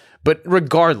 But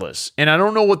regardless, and I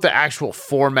don't know what the actual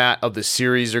format of the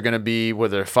series are going to be,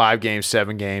 whether they're 5 games,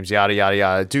 7 games, yada, yada,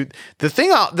 yada. Dude,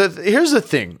 here's the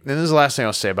thing, and this is the last thing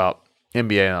I'll say about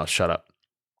NBA, and I'll shut up,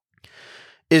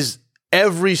 is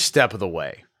every step of the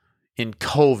way in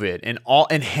COVID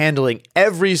and handling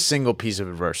every single piece of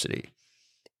adversity,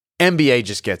 NBA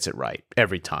just gets it right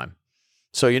every time.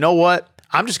 So you know what?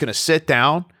 I'm just going to sit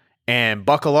down and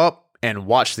buckle up and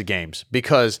watch the games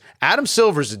because Adam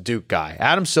Silver's a Duke guy.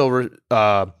 Adam Silver,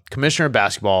 commissioner of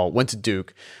basketball, went to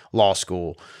Duke Law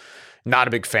School. Not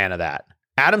a big fan of that.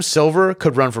 Adam Silver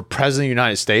could run for president of the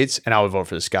United States, and I would vote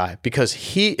for this guy because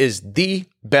he is the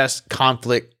best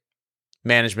conflict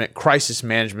management, crisis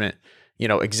management,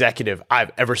 executive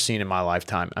I've ever seen in my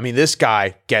lifetime. I mean, this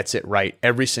guy gets it right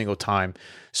every single time.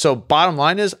 So bottom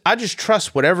line is, I just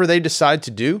trust whatever they decide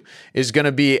to do is going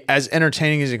to be as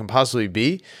entertaining as it can possibly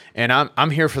be, and I'm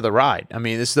here for the ride. I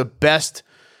mean, this is the best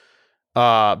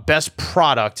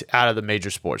product out of the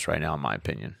major sports right now, in my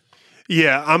opinion.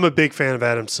 Yeah, I'm a big fan of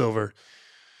Adam Silver.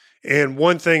 And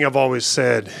one thing I've always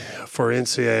said for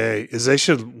NCAA is they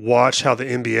should watch how the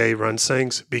NBA runs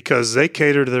things because they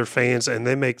cater to their fans and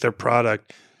they make their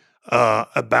product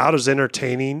about as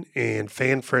entertaining and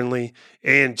fan-friendly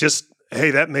and just,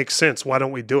 hey, that makes sense. Why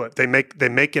don't we do it? They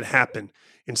make it happen.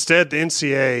 Instead, the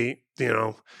NCAA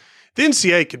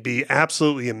could be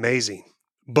absolutely amazing,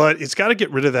 but it's got to get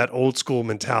rid of that old school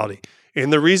mentality.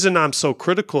 And the reason I'm so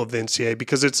critical of the NCAA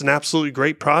because it's an absolutely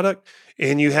great product.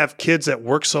 And you have kids that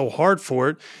work so hard for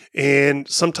it and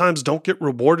sometimes don't get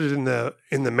rewarded in the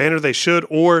manner they should.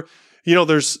 Or,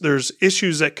 there's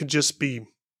issues that could just be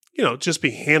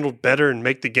handled better and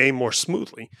make the game more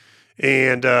smoothly.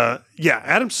 And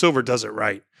Adam Silver does it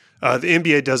right. The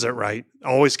NBA does it right,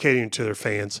 always catering to their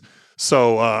fans.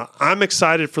 So I'm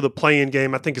excited for the play-in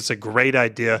game. I think it's a great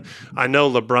idea. I know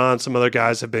LeBron, some other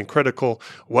guys have been critical.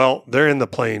 Well, they're in the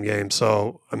play-in game.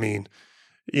 So, I mean,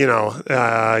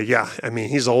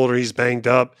 he's older, he's banged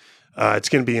up. It's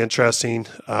going to be interesting.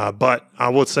 But I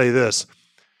would say this.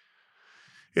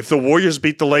 If the Warriors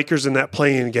beat the Lakers in that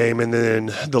play-in game and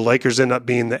then the Lakers end up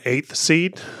being the 8th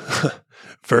seed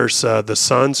versus the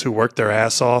Suns who worked their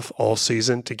ass off all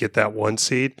season to get that 1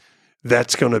 seed,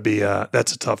 that's going to be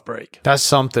that's a tough break. That's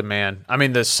something, man. I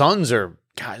mean, the Suns are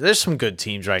 – God, there's some good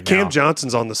teams right now. Cam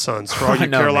Johnson's on the Suns. For all you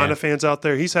Carolina fans out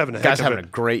there, he's having a heck of having a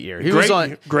great year. He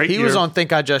great year. was on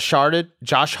Think I Just Sharded,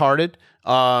 Josh Harted.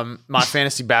 My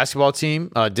fantasy basketball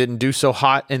team didn't do so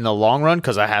hot in the long run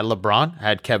because I had LeBron, I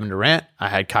had Kevin Durant, I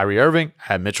had Kyrie Irving,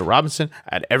 I had Mitchell Robinson,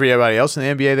 I had everybody else in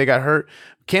the NBA that got hurt.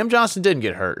 Cam Johnson didn't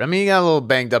get hurt. I mean, he got a little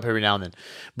banged up every now and then.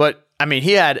 But, I mean,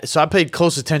 I paid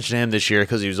close attention to him this year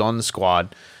because he was on the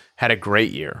squad. Had a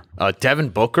great year. Devin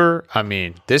Booker, I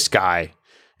mean, this guy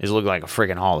is looking like a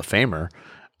freaking Hall of Famer.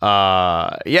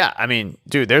 I mean,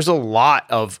 dude, there's a lot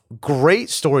of great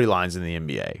storylines in the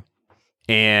NBA.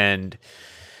 And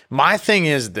my thing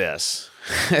is this,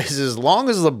 is as long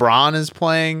as LeBron is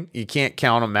playing, you can't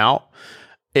count him out.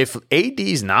 If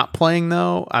AD's not playing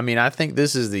though, I mean, I think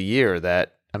this is the year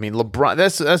that, I mean, LeBron,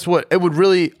 that's what, it would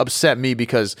really upset me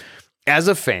because as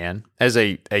a fan, as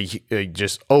a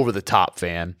just over the top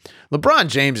fan, LeBron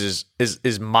James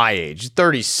is my age,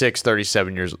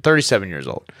 37 years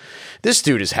old. This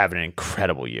dude is having an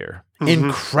incredible year.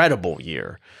 Incredible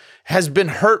year. Has been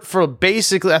hurt for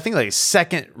basically, I think, like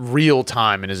second real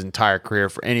time in his entire career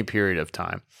for any period of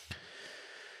time.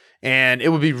 And it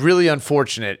would be really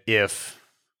unfortunate if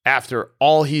after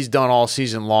all he's done all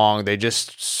season long, they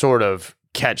just sort of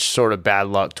catch sort of bad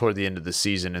luck toward the end of the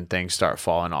season and things start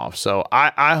falling off. So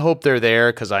I hope they're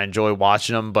there because I enjoy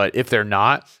watching them. But if they're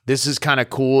not, this is kind of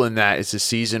cool in that it's a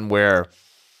season where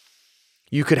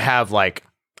you could have like,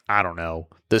 I don't know,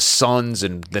 the Suns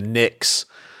and the Knicks,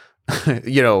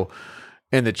 you know,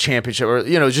 in the championship, or,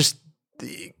 you know, just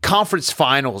the conference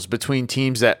finals between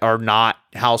teams that are not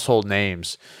household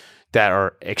names that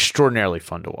are extraordinarily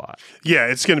fun to watch. Yeah,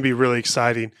 it's going to be really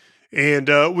exciting.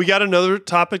 And we got another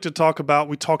topic to talk about.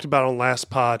 We talked about on last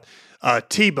pod.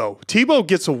 Tebow. Tebow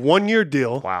gets a 1-year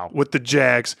deal with the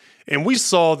Jags. And we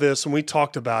saw this and we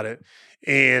talked about it.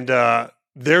 And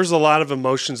there's a lot of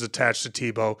emotions attached to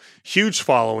Tebow. Huge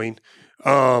following.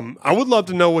 I would love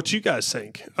to know what you guys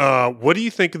think. What do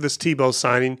you think of this Tebow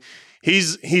signing?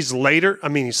 He's later. I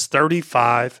mean, he's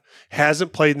 35,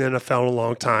 hasn't played in the NFL in a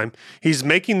long time. He's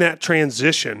making that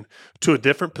transition to a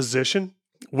different position,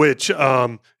 which, you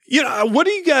know, what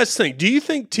do you guys think? Do you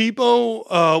think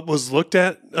Tebow was looked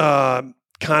at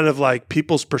kind of like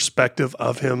people's perspective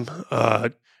of him?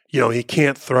 You know, he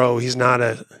can't throw. He's not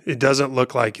it doesn't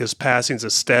look like his passing's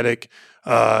aesthetic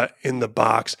in the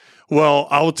box. Well,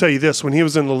 I will tell you this. When he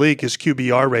was in the league, his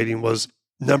QBR rating was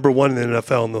number 1 in the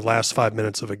NFL in the last 5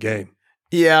 minutes of a game.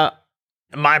 Yeah.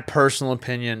 My personal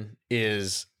opinion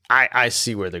is I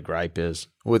see where the gripe is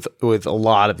with a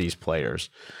lot of these players.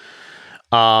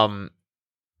 Tebow,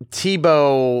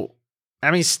 I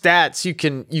mean, stats,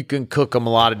 you can cook them a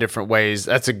lot of different ways.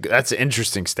 That's an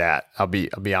interesting stat. I'll be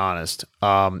honest.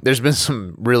 There's been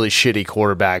some really shitty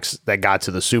quarterbacks that got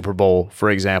to the Super Bowl, for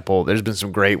example. There's been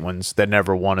some great ones that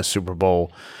never won a Super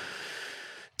Bowl.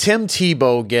 Tim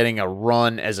Tebow getting a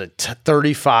run as a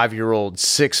 35-year-old,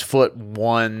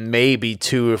 6'1", maybe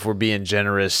 2 if we're being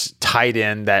generous, tight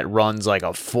end that runs like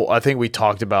a full. I think we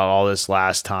talked about all this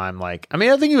last time. Like, I mean,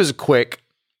 I think he was quick,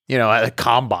 you know, at a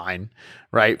combine,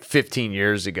 right? 15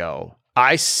 years ago.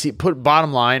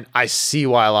 Bottom line, I see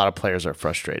why a lot of players are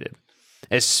frustrated,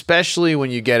 especially when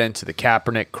you get into the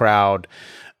Kaepernick crowd.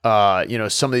 You know,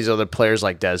 some of these other players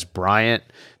like Des Bryant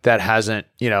that hasn't,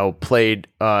 you know, played,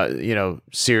 you know,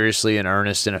 seriously in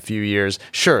earnest in a few years.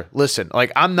 Sure. Listen,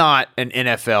 like, I'm not an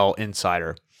NFL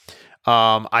insider.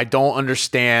 I don't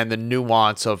understand the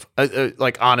nuance of,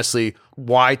 like, honestly,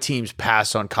 why teams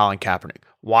pass on Colin Kaepernick,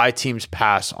 why teams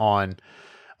pass on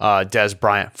Des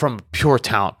Bryant from a pure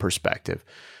talent perspective.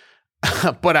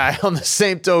 But on the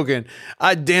same token,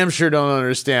 I damn sure don't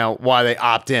understand why they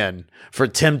opt in for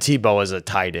Tim Tebow as a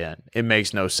tight end. It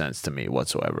makes no sense to me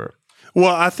whatsoever.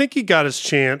 Well, I think he got his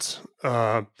chance.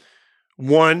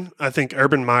 One, I think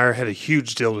Urban Meyer had a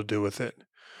huge deal to do with it.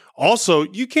 Also,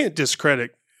 you can't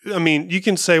discredit. I mean, you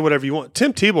can say whatever you want.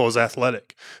 Tim Tebow is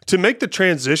athletic. To make the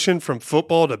transition from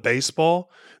football to baseball,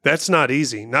 that's not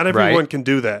easy. Not everyone can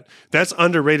do that. That's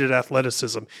underrated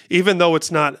athleticism. Even though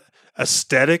it's not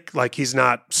aesthetic, like he's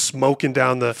not smoking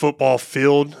down the football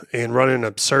field and running an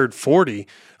absurd 40.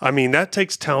 I mean, that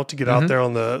takes talent to get out there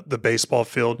on the baseball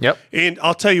field. Yep. And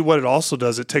I'll tell you what it also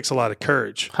does. It takes a lot of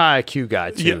courage. High IQ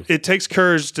guy, too. Yeah, it takes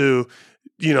courage to,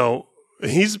 you know,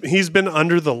 he's been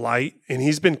under the light and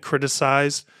he's been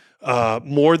criticized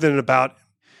more than about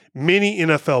many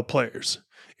NFL players.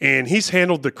 And he's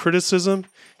handled the criticism.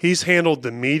 He's handled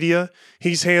the media.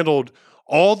 He's handled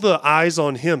all the eyes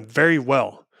on him very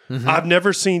well. I've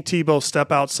never seen Tebow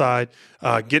step outside,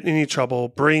 get in any trouble,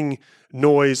 bring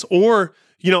noise, or,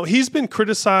 you know, he's been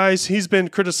criticized. He's been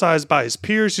criticized by his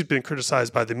peers. He's been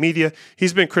criticized by the media.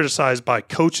 He's been criticized by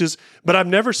coaches. But I've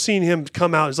never seen him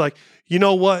come out and like, you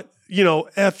know what? You know,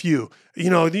 F you. You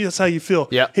know, that's how you feel.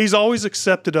 Yeah. He's always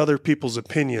accepted other people's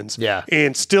opinions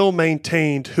and still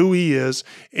maintained who he is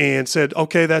and said,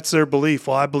 okay, that's their belief.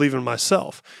 Well, I believe in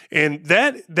myself. And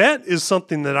that is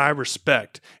something that I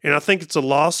respect. And I think it's a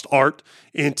lost art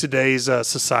in today's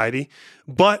society.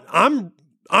 But I'm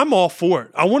all for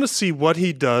it. I want to see what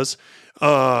he does.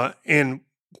 And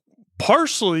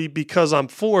partially because I'm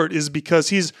for it is because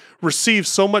he's received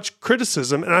so much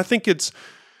criticism. And I think it's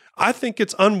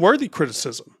unworthy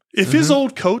criticism. If his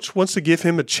old coach wants to give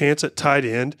him a chance at tight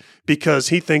end because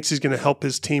he thinks he's going to help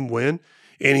his team win,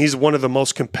 and he's one of the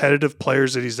most competitive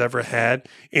players that he's ever had,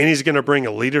 and he's going to bring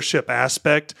a leadership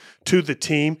aspect to the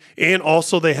team, and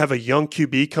also they have a young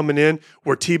QB coming in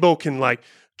where Tebow can like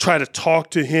try to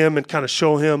talk to him and kind of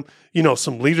show him, you know,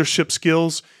 some leadership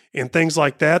skills and things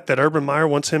like that Urban Meyer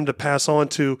wants him to pass on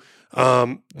to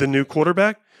the new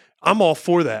quarterback, I'm all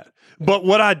for that. But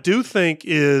what I do think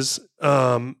is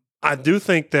I do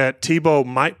think that Tebow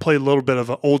might play a little bit of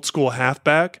an old school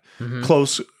halfback,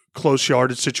 close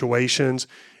yardage situations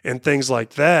and things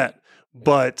like that.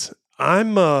 But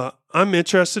I'm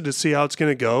interested to see how it's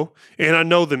going to go. And I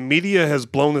know the media has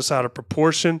blown this out of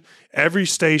proportion. Every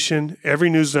station, every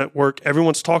news network,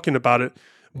 everyone's talking about it.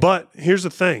 But here's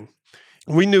the thing.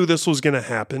 We knew this was going to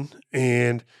happen.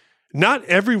 And not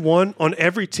everyone on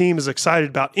every team is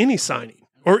excited about any signing.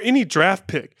 or any draft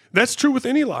pick. That's true with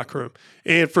any locker room.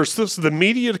 And for the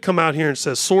media to come out here and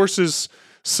say sources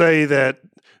say that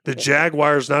the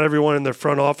Jaguars, not everyone in their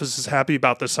front office is happy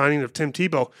about the signing of Tim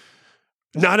Tebow.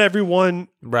 Not everyone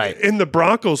in the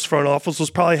Broncos front office was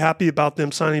probably happy about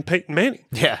them signing Peyton Manning.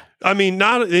 Yeah. I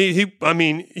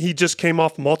mean, he just came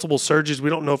off multiple surgeries. We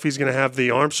don't know if he's going to have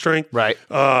the arm strength. Right.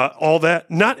 All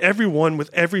that. Not everyone with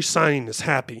every signing is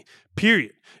happy,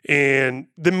 period. And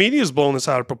the media is blowing this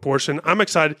out of proportion. I'm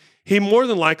excited. He more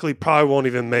than likely probably won't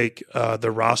even make the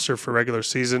roster for regular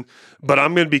season, but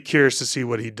I'm going to be curious to see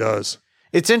what he does.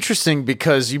 It's interesting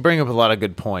because you bring up a lot of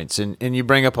good points, and you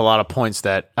bring up a lot of points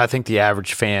that I think the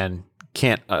average fan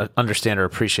can't understand or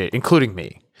appreciate, including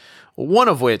me. One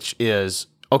of which is,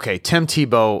 okay, Tim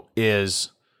Tebow,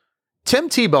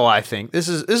 I think, this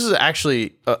is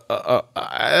actually,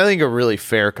 I think, a really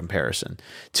fair comparison.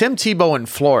 Tim Tebow in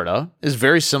Florida is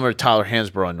very similar to Tyler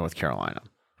Hansbrough in North Carolina,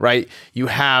 right? You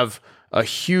have a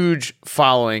huge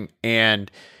following,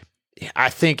 and I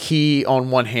think he, on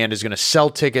one hand, is going to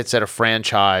sell tickets at a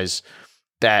franchise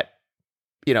that,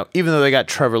 even though they got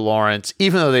Trevor Lawrence,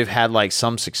 even though they've had like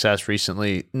some success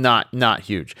recently, not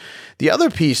huge. The other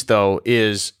piece, though,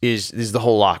 is the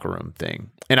whole locker room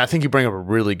thing. And I think you bring up a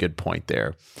really good point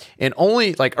there. And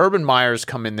only like Urban Meyer's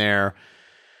come in there.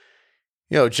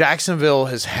 Jacksonville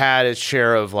has had its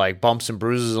share of like bumps and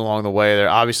bruises along the way. They're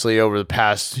obviously over the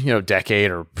past,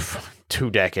 decade or 2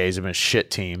 decades have been a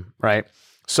shit team, right?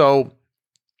 So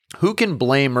who can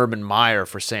blame Urban Meyer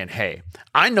for saying, hey,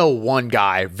 I know one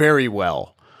guy very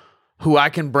well who I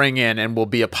can bring in and will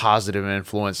be a positive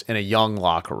influence in a young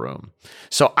locker room?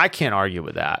 So I can't argue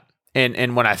with that.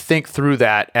 And when I think through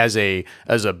that as a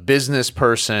business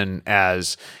person,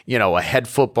 as a head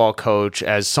football coach,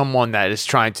 as someone that is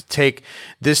trying to take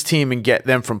this team and get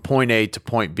them from point A to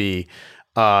point B,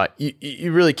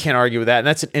 you really can't argue with that. And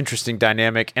that's an interesting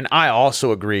dynamic. And I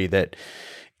also agree that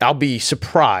I'll be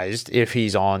surprised if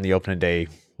he's on the opening day,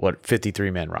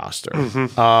 53-man roster.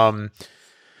 Mm-hmm.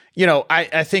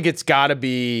 I think it's got to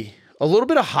be a little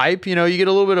bit of hype. You get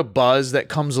a little bit of buzz that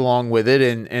comes along with it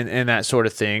and that sort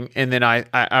of thing. And then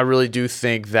I really do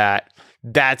think that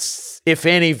that's, if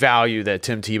any value that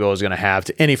Tim Tebow is going to have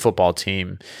to any football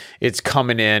team, it's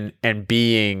coming in and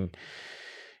being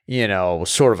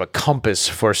sort of a compass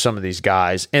for some of these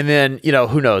guys. And then,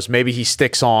 who knows, maybe he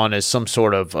sticks on as some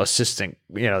sort of assistant.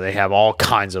 They have all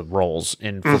kinds of roles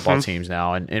in football teams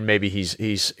now. And maybe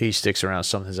he sticks around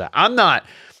something like that. I'm not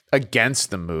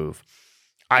against the move.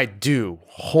 I do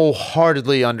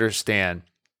wholeheartedly understand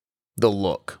the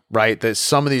look, right? That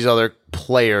some of these other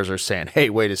players are saying, hey,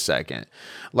 wait a second.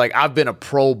 Like, I've been a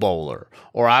Pro Bowler,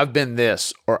 or I've been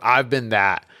this, or I've been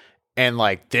that. And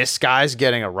like, this guy's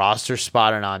getting a roster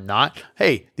spot and I'm not.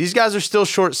 Hey, these guys are still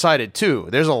short-sighted too.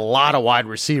 There's a lot of wide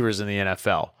receivers in the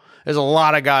NFL. There's a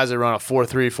lot of guys that run a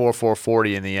 4.3, 4.4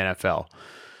 40 in the NFL.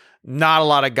 Not a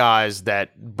lot of guys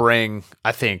that bring,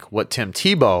 I think, what Tim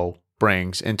Tebow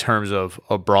brings in terms of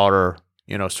a broader,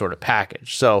 sort of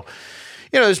package. So,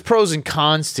 there's pros and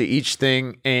cons to each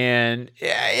thing. And,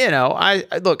 I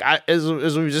look, as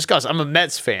we discussed, I'm a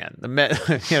Mets fan.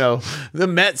 The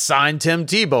Mets signed Tim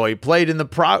Tebow. He played in the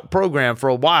program for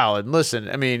a while. And listen,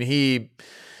 I mean, he,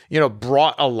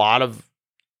 brought a lot of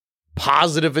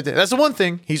positive attention. That's the one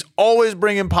thing. He's always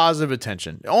bringing positive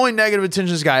attention. The only negative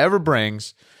attention this guy ever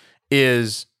brings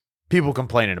is people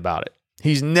complaining about it.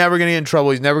 He's never going to get in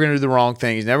trouble. He's never going to do the wrong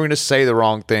thing. He's never going to say the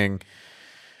wrong thing.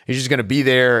 He's just going to be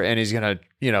there, and he's going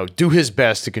to, do his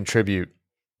best to contribute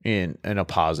in a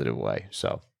positive way.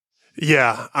 So,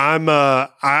 yeah,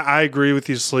 I agree with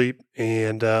you, Sleep.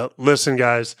 And listen,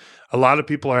 guys, a lot of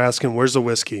people are asking, where's the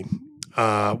whiskey?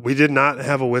 We did not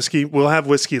have a whiskey. We'll have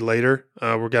whiskey later.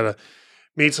 We're going to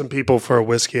meet some people for a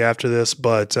whiskey after this,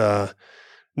 but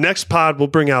next pod, we'll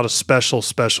bring out a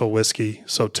special whiskey.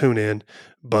 So tune in.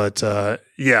 But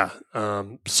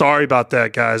sorry about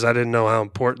that, guys. I didn't know how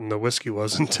important the whiskey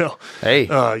was until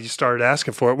you started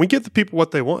asking for it. We give the people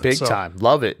what they want. Big time.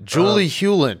 Love it. Julie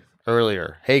Hewlin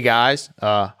earlier. Hey, guys.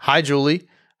 Hi, Julie.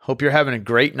 Hope you're having a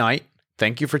great night.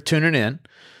 Thank you for tuning in.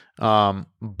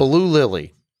 Blue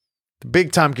Lily,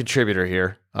 big time contributor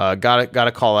here.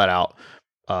 Gotta call that out.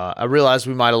 I realized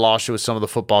we might have lost you with some of the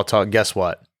football talk. Guess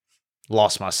what?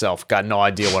 Lost myself. Got no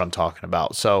idea what I'm talking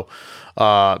about. So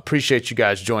appreciate you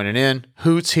guys joining in.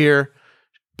 Hoots here.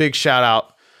 Big shout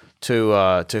out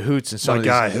to Hoots and some of these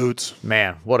guy Hoots.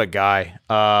 Man, what a guy.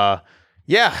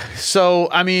 Yeah. So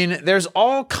I mean, there's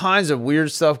all kinds of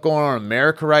weird stuff going on in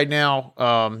America right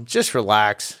now. Just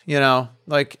relax.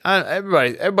 Like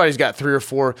everybody's got 3 or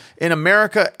 4 in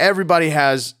America. Everybody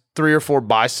has 3 or 4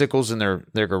 bicycles in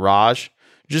their garage.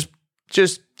 Just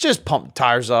just pump the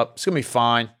tires up. It's gonna be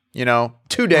fine.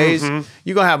 2 days,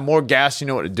 you're gonna have more gas you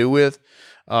know what to do with.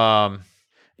 Yeah,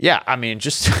 I mean,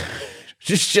 just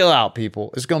chill out,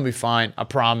 people. It's gonna be fine. I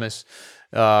promise.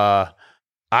 I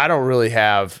don't really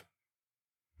have,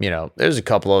 there's a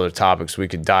couple other topics we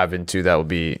could dive into that would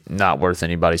be not worth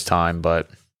anybody's time, but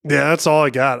yeah, that's all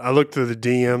I got. I looked through the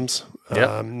DMs.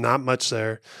 Yep. Not much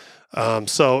there.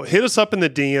 So hit us up in the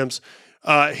DMs.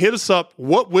 Hit us up.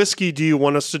 What whiskey do you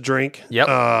want us to drink?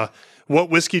 Yep. What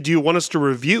whiskey do you want us to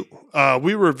review?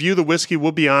 We review the whiskey.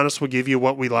 We'll be honest. We'll give you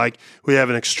what we like. We have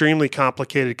an extremely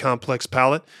complicated, complex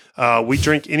palate. We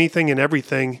drink anything and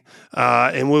everything,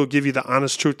 and we'll give you the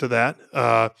honest truth of that.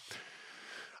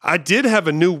 I did have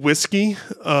a new whiskey.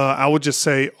 I would just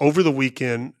say over the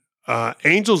weekend,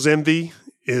 Angel's Envy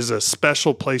is a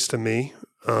special place to me.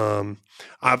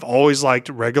 I've always liked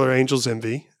regular Angel's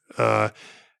Envy.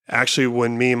 Actually,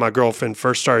 when me and my girlfriend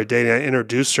first started dating, I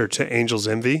introduced her to Angel's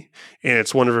Envy, and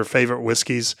it's one of her favorite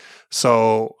whiskeys.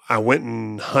 So I went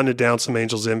and hunted down some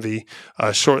Angel's Envy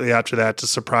shortly after that to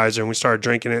surprise her, and we started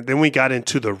drinking it. Then we got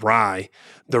into the rye.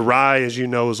 The rye, as you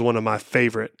know, is one of my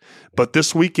favorite. But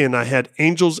this weekend, I had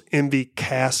Angel's Envy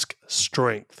Cask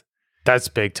Strength. That's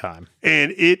big time.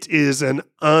 And it is an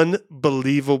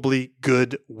unbelievably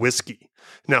good whiskey.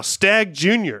 Now, Stag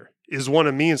Jr. is one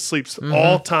of me and Sleep's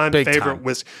all-time Big favorite time.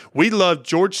 whiskey. We love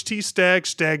George T. Stag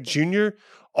Jr.,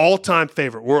 all-time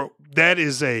favorite. That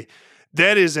is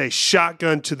a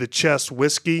shotgun to the chest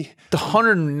whiskey. The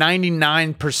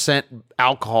 199%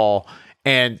 alcohol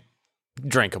and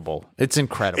drinkable. It's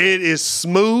incredible. It is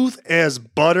smooth as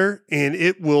butter, and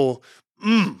it will...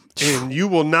 and you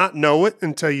will not know it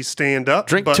until you stand up.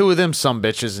 Drink 2 of them some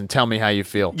bitches and tell me how you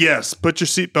feel. Yes, put your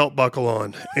seatbelt buckle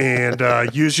on and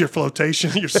use your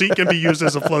flotation. Your seat can be used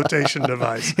as a flotation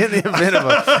device. In the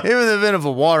event of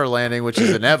a water landing, which is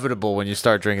inevitable when you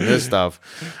start drinking this stuff,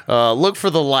 look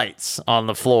for the lights on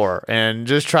the floor and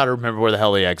just try to remember where the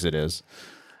hell the exit is.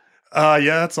 Yeah,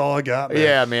 that's all I got, man.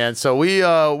 Yeah, man. So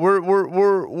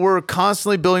we're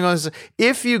constantly building on this.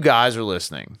 If you guys are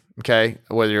listening, okay,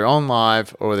 whether you're on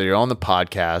live or whether you're on the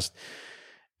podcast,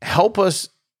 help us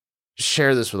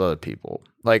share this with other people.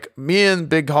 Like me and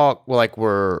Big Hawk, we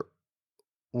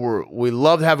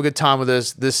love to have a good time with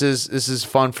this. This is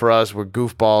fun for us. We're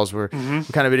goofballs. We're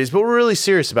kind of idiots, but we're really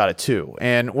serious about it too.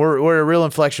 And we're at a real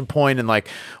inflection point. And like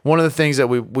one of the things that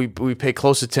we pay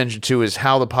close attention to is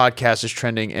how the podcast is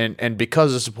trending. And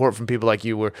because of support from people like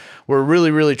you, we're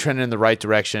really, really trending in the right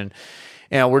direction.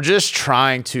 And we're just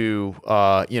trying to,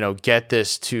 get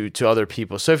this to other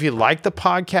people. So if you like the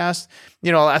podcast,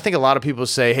 I think a lot of people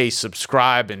say, hey,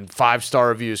 subscribe and 5-star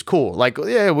reviews. Cool. Like,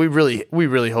 yeah, we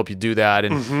really hope you do that.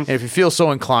 And if you feel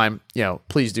so inclined,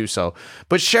 please do so.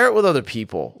 But share it with other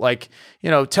people. Like,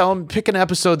 tell them, pick an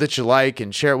episode that you like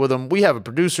and share it with them. We have a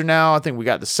producer now. I think we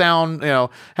got the sound,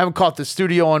 haven't caught the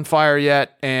studio on fire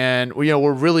yet. And,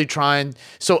 we're really trying.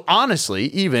 So honestly,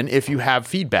 even if you have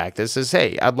feedback that says,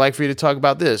 hey, I'd like for you to talk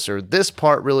about this, or this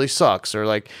part really sucks, or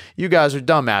like, you guys are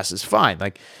dumbasses, fine.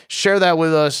 Like, share that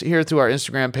with us here through our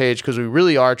Instagram page, because we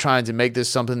really are trying to make this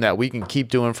something that we can keep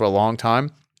doing for a long time,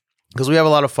 because we have a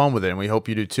lot of fun with it, and we hope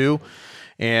you do too.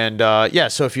 And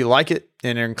so if you like it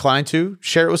and are inclined to,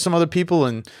 share it with some other people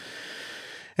and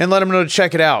let them know to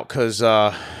check it out, because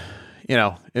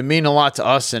it means a lot to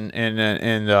us, and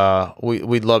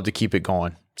we'd love to keep it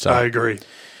going. So I agree.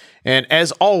 And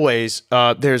as always,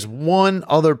 there's one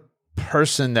other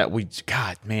person that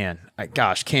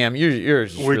Cam, you're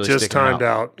just we really just sticking timed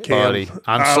out, Cam. buddy.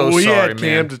 I'm so we sorry, had Cam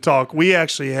man. to talk. We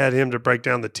actually had him to break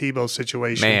down the Tebow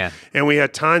situation, Man. and we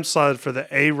had time slotted for the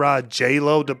A-Rod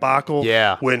J-Lo debacle.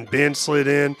 Yeah. When Ben slid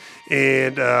in,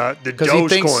 and the he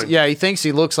Dogecoin. thinks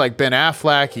he looks like Ben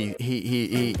Affleck.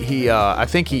 I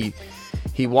think he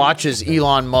watches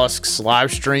Elon Musk's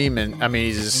live stream, and I mean,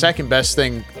 he's the second best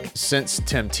thing since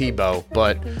Tim Tebow.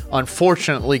 But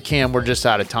unfortunately, Cam, we're just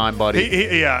out of time, buddy.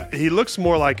 He looks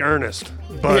more like Ernest,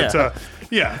 but Ernest.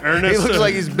 He looks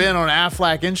like he's been on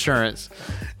Affleck Insurance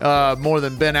more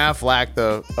than Ben Affleck,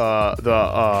 the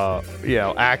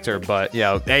actor. But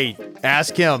hey,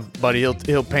 ask him, buddy.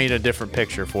 He'll paint a different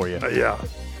picture for you.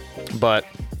 But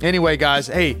anyway, guys,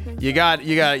 hey, you got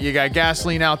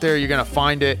gasoline out there. You're gonna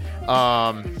find it.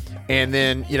 And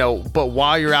then, but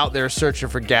while you're out there searching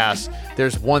for gas,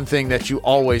 there's one thing that you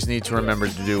always need to remember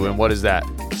to do. And what is that?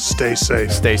 Stay safe.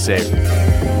 Stay safe.